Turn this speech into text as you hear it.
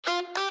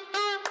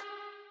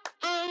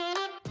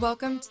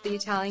Welcome to the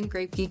Italian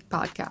Grape Geek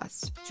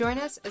podcast. Join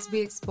us as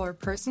we explore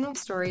personal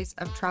stories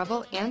of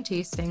travel and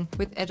tasting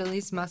with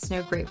Italy's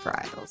must-know grape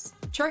varietals.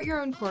 Chart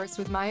your own course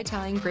with My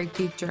Italian Grape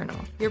Geek Journal,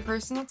 your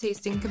personal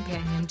tasting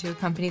companion to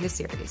accompany the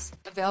series.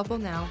 Available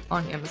now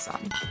on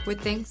Amazon. With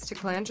thanks to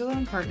Colangelo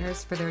and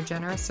Partners for their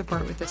generous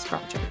support with this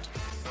project.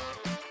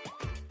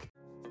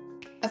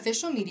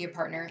 Official media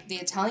partner, the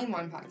Italian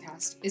Wine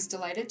Podcast, is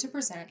delighted to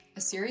present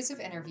a series of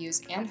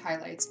interviews and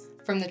highlights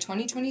from the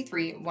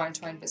 2023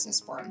 Wine2wine Business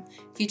Forum,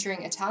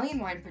 featuring Italian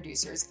wine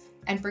producers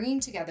and bringing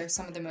together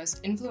some of the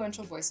most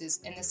influential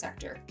voices in the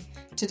sector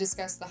to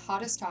discuss the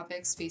hottest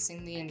topics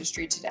facing the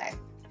industry today.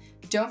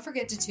 Don't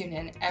forget to tune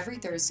in every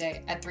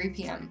Thursday at 3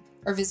 p.m.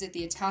 or visit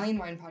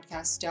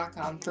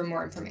theitalianwinepodcast.com for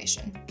more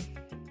information.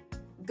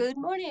 Good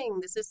morning.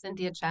 This is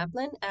Cynthia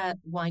Chaplin at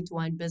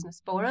Wine2wine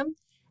Business Forum.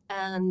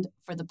 And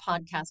for the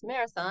podcast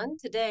marathon,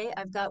 today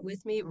I've got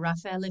with me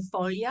Raffaele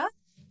Foglia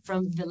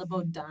from Villa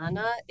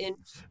Bogdano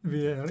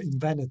We are in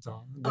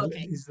Veneto.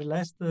 Okay. It's the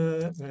last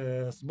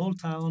small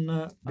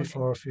town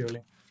before Friuli.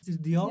 It's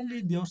the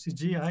only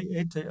DOCG,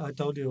 I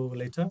told you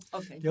later,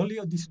 Okay. the only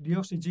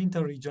DOCG,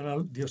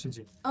 interregional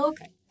DOCG.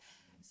 Okay.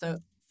 So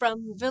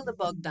from Villa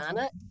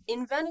Bogdano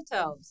in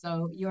Veneto.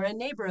 So you're a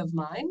neighbor of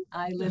mine.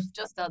 I live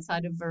just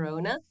outside of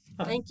Verona.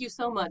 Thank you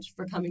so much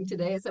for coming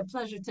today. It's a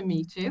pleasure to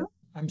meet you.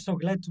 I'm so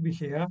glad to be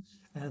here,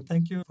 and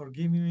thank you for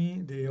giving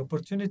me the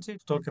opportunity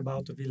to talk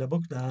about Villa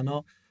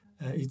Bogdano.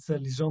 It's a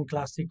Lison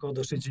Classico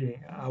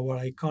DOCG, our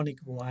iconic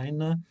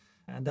wine,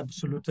 and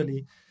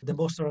absolutely the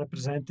most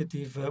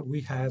representative we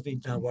have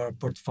in our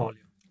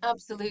portfolio.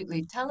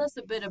 Absolutely. Tell us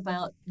a bit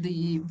about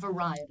the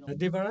varietal.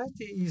 The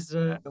variety is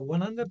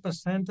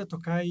 100%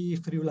 Tokai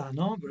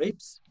Friulano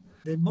grapes.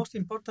 The most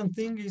important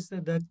thing is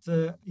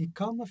that it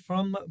comes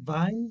from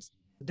vines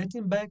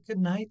dating back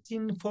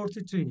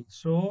 1943,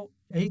 so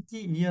 80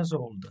 years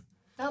old.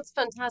 That's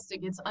fantastic.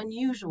 It's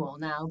unusual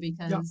now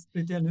because... Yeah,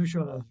 pretty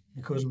unusual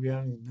because we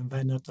are in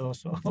Veneto,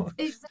 so...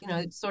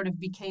 it sort of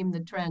became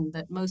the trend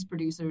that most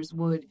producers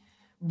would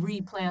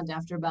replant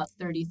after about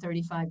 30,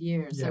 35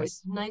 years. Yes. So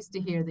it's nice to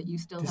hear that you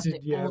still This have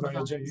is the the old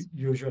average vines.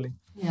 usually.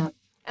 Yeah,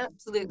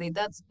 absolutely.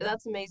 That's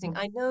amazing.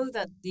 I know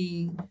that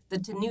the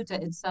tenuta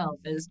itself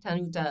is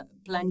Tenuta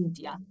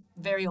Planitia,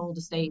 very old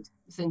estate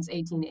since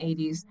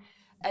 1880s.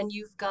 And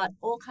you've got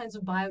all kinds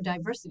of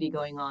biodiversity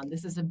going on.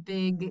 This is a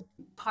big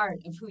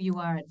part of who you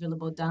are at Villa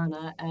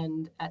Bogdano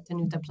and at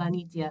Tenuta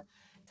Planitia.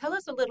 Tell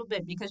us a little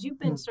bit, because you've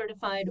been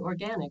certified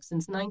organic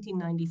since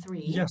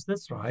 1993. Yes,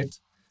 that's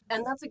right.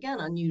 And that's, again,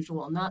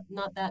 unusual. Not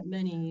that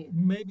many.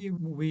 Maybe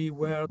we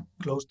were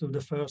close to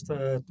the first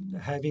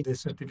having the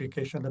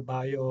certification,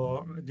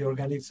 the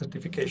organic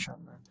certification.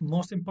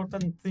 Most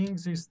important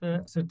things is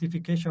the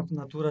certification of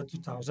Natura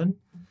 2000.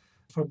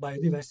 For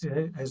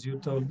biodiversity, as you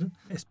told,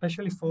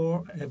 especially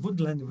for a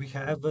woodland we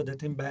have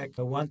dating back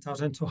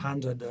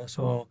 1,200.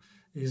 So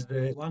is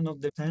the one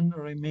of the 10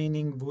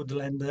 remaining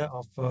woodland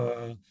of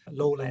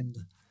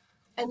lowland.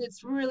 And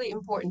it's really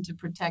important to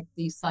protect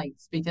these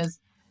sites because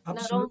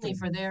not only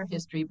for their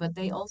history, but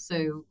they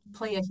also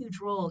play a huge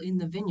role in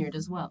the vineyard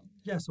as well.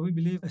 Yes, we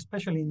believe,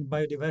 especially in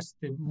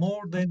biodiversity,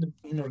 more than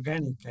in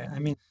organic. I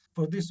mean,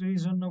 for this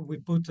reason, we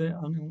put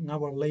on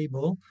our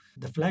label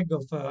the flag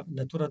of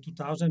Natura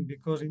 2000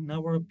 because, in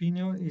our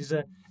opinion, is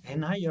a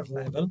higher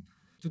level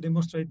to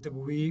demonstrate that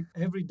we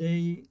every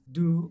day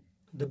do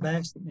the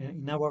best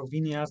in our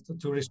vineyards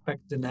to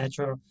respect the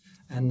nature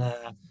and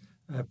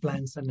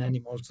plants and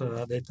animals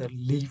that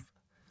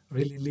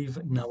really live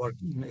in our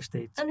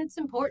estate. And it's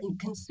important.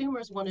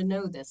 Consumers want to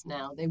know this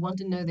now. They want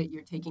to know that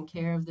you're taking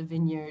care of the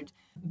vineyard,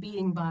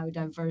 being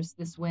biodiverse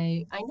this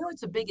way. I know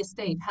it's a big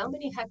estate. How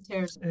many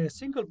hectares? A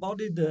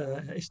single-bodied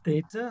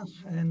estate,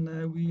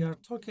 and we are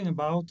talking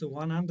about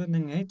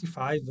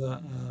 185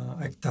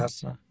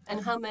 hectares.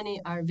 And how many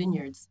are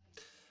vineyards?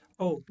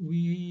 Oh,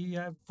 we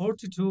have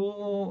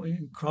 42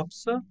 in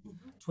crops,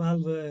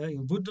 12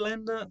 in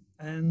woodland,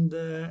 and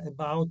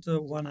about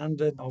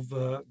 100 of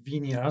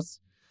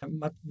vineyards.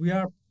 But we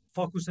are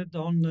focused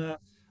on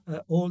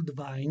old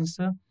vines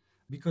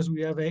because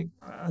we have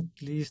at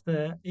least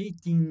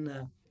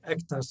 18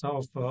 hectares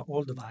of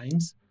old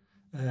vines,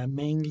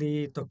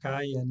 mainly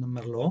Tokai and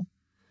Merlot.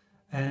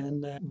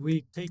 And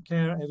we take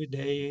care every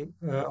day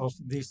of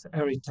this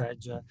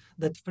heritage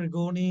that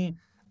Fergoni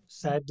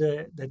said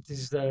that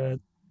is the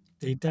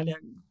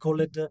Italian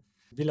called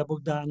Villa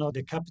Bogdano,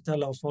 the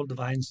capital of old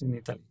vines in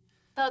Italy.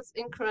 That's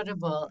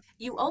incredible.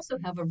 You also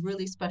have a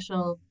really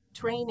special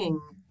training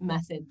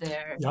method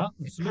there. Yeah,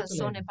 absolutely.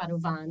 Cassone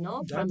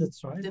Padovano from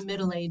that's right. the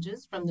Middle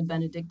Ages, from the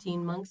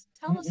Benedictine monks.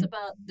 Tell us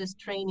about this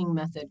training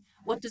method.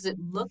 What does it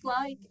look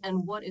like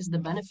and what is the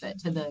benefit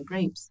to the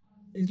grapes?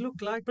 It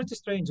looked like pretty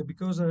strange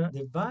because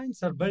the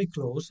vines are very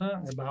close,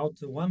 about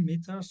 1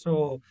 meter.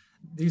 So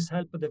this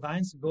helps the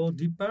vines go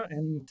deeper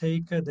and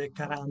take the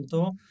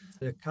Caranto,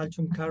 the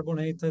calcium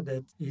carbonate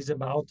that is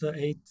about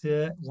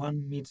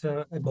 1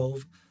 meter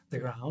above the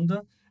ground,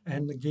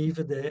 and give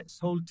the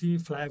salty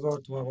flavor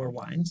to our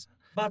wines.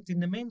 But in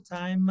the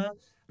meantime,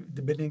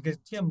 the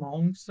Benedictine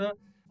monks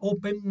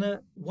open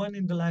one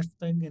in the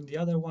left and the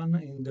other one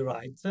in the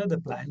right, the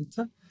plant,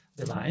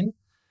 the vine,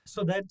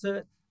 so that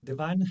the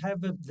vine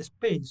have the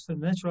space, the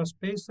natural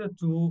space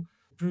to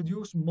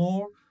produce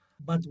more,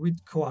 but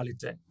with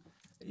quality.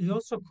 It's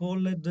also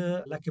called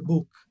like a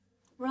book.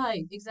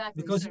 Right,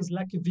 exactly. Because it's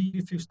like a V.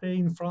 If you stay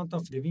in front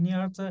of the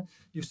vineyard,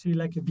 you see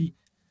like a V.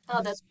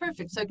 Oh, that's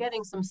perfect. So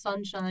getting some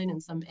sunshine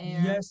and some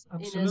air Yes,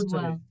 in as absolutely.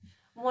 well.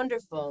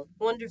 Wonderful,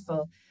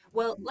 wonderful.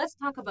 Well, let's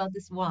talk about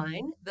this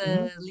wine,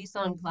 the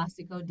Lison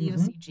Classico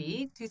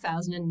DOCG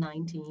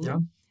 2019. Yeah.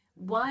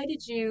 Why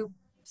did you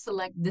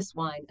select this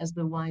wine as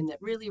the wine that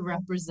really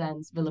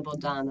represents Villa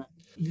Bogdano?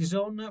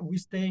 Lison, we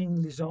stay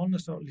in Lison,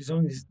 so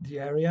Lison is the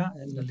area,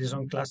 and the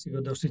Lison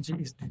Classico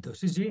DOCG is the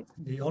DOCG,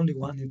 the only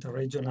one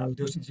interregional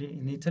DOCG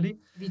in Italy.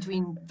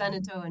 Between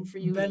Veneto and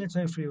Friuli. Veneto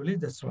and Friuli,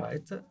 that's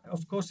right.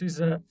 Of course, is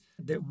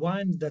the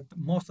wine that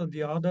most of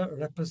the other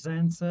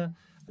represents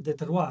the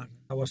terroir,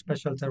 our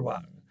special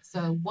terroir.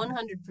 So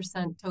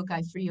 100%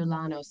 Tokai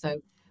Friulano.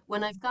 So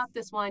when I've got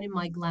this wine in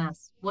my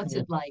glass, what's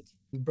it like?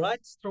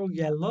 Bright straw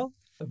yellow,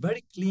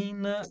 very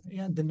clean.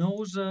 The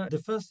nose,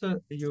 the first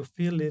you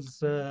feel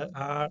is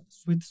are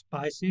sweet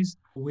spices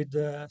with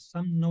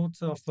some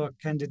notes of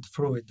candied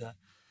fruit.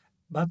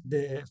 But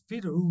the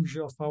fil rouge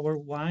of our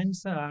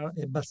wines are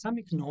a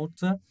balsamic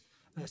note,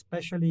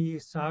 especially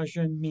sage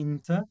and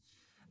mint,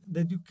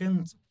 that you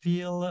can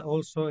feel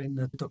also in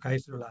the Tokai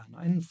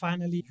Friulano. And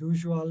finally,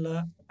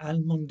 usual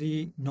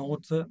almondy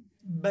note,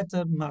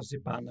 better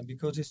marzipan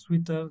because it's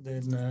sweeter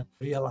than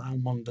real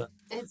almond.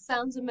 It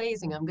sounds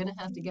amazing. I'm going to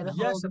have to get a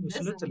Yes, hold of this.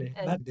 absolutely.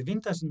 But the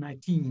vintage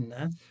 19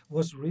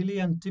 was really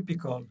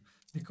untypical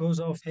because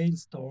of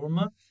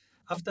hailstorm.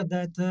 After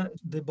that,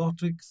 the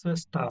Botrix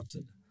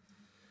started.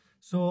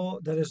 So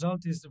the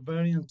result is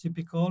very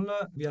untypical.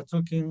 We are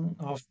talking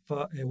of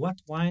a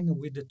white wine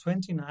with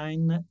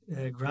 29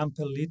 gram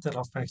per liter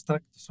of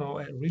extract, so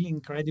a really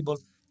incredible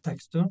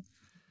texture,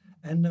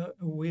 and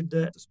with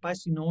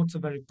spicy notes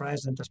very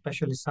present,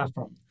 especially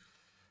saffron.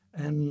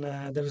 And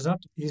the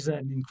result is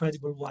an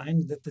incredible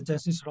wine that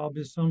Jancis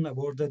Robinson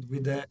awarded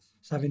with a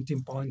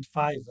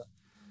 17.5.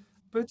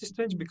 Pretty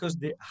strange because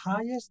the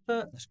highest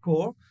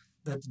score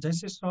that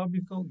Jancis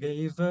Robinson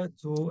gave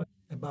to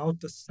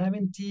about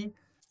 70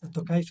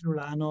 Tokai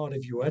Friulano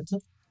reviewed,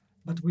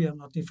 but we are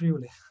not in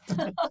Friuli.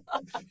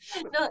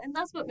 No, and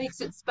that's what makes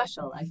it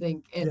special, I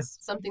think.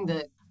 It's something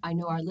that I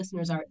know our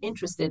listeners are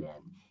interested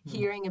in,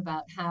 hearing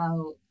about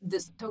how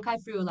this Tokai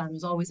Friulano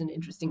is always an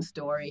interesting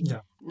story.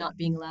 Yeah. Not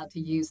being allowed to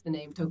use the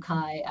name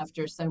Tokai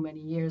after so many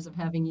years of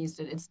having used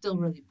it, it's still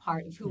really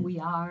part of who we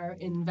are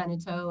in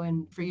Veneto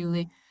and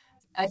Friuli.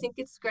 I think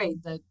it's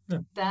great that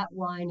that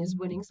wine is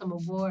winning some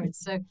awards.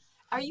 So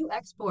are you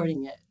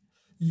exporting it?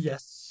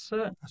 Yes,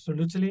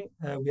 absolutely.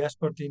 We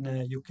export in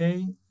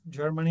UK,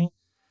 Germany,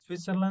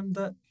 Switzerland,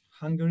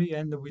 Hungary,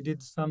 and we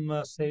did some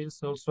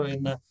sales also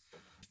in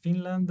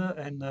Finland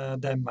and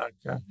Denmark.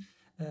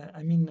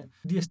 I mean,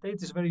 the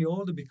estate is very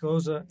old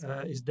because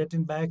it's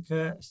dating back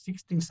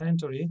 16th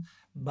century,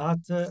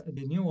 but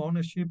the new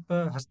ownership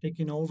has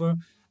taken over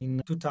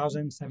in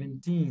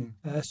 2017.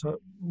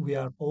 So we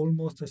are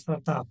almost a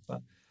startup.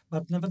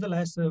 But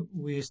nevertheless,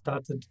 we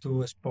started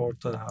to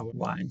export our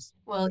wines.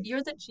 Well,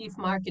 you're the chief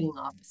marketing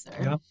officer.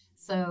 Yeah.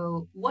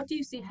 So what do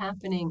you see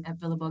happening at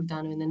Villa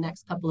Bogdano in the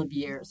next couple of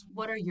years?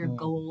 What are your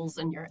goals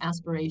and your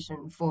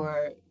aspiration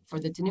for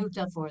the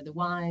tenuta, for the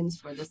wines,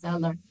 for the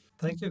cellar?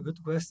 Thank you.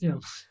 Good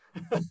question.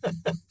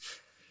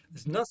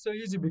 It's not so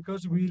easy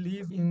because we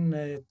live in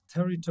a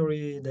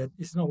territory that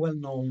is not well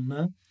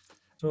known.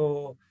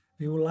 So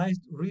we would like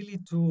really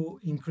to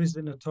increase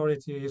the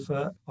notoriety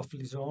of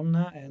Lison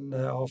and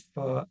of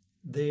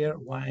their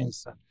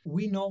wines.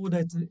 We know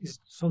that it's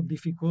so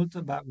difficult,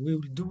 but we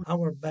will do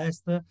our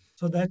best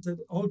so that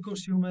all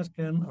consumers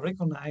can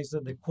recognize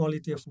the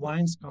quality of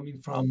wines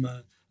coming from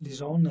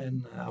Lison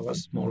and our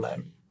small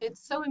area.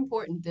 It's so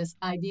important, this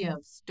idea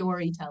of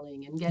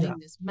storytelling and getting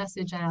this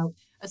message out,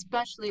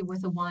 especially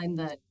with a wine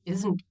that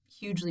isn't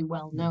hugely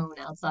well known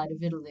outside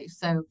of Italy.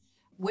 So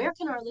where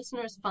can our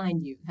listeners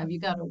find you? Have you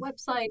got a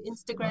website,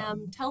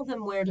 Instagram? Tell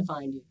them where to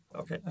find you.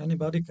 Okay,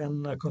 anybody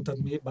can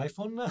contact me by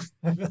phone.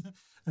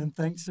 And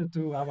thanks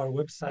to our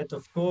website,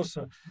 of course.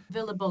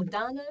 Villa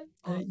Bogdano?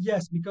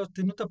 Yes, because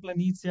Tenuta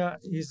Planizia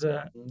is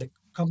the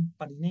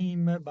company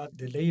name, but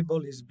the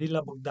label is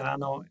Villa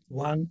Bogdano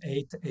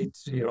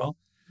 1880.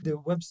 The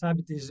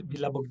website is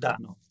Villa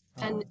Bogdano.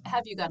 And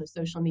have you got a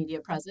social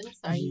media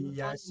presence? Are you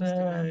yes,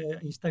 on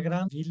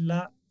Instagram,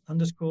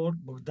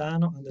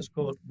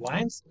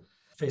 Villa_Bogdano_wines.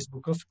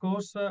 Facebook, of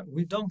course.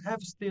 We don't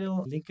have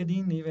still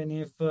LinkedIn, even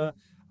if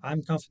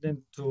I'm confident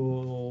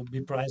to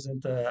be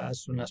present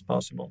as soon as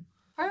possible.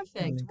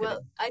 Perfect. Well,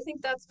 I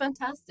think that's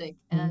fantastic.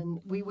 And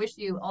we wish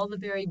you all the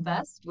very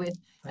best with,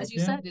 as you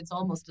said, it's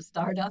almost a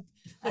startup,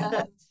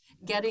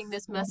 getting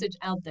this message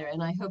out there.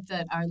 And I hope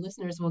that our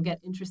listeners will get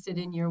interested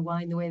in your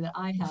wine the way that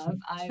I have.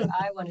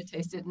 I want to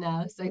taste it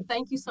now. So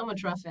thank you so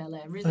much, Raffaele.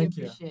 I really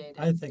appreciate it.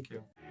 I thank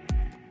you.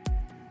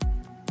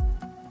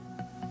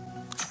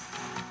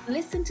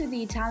 Listen to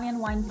the Italian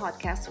Wine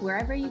Podcast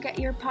wherever you get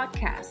your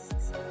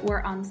podcasts. We're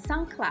on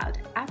SoundCloud,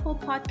 Apple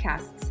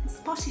Podcasts,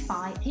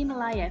 Spotify,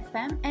 Himalaya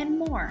FM, and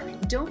more.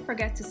 Don't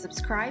forget to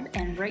subscribe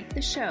and rate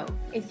the show.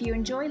 If you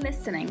enjoy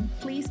listening,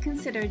 please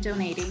consider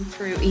donating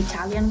through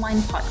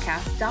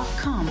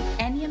ItalianWinePodcast.com.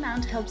 Any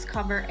amount helps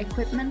cover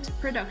equipment,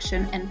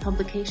 production, and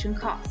publication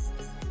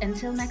costs.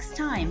 Until next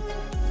time,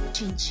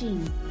 cin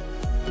cin.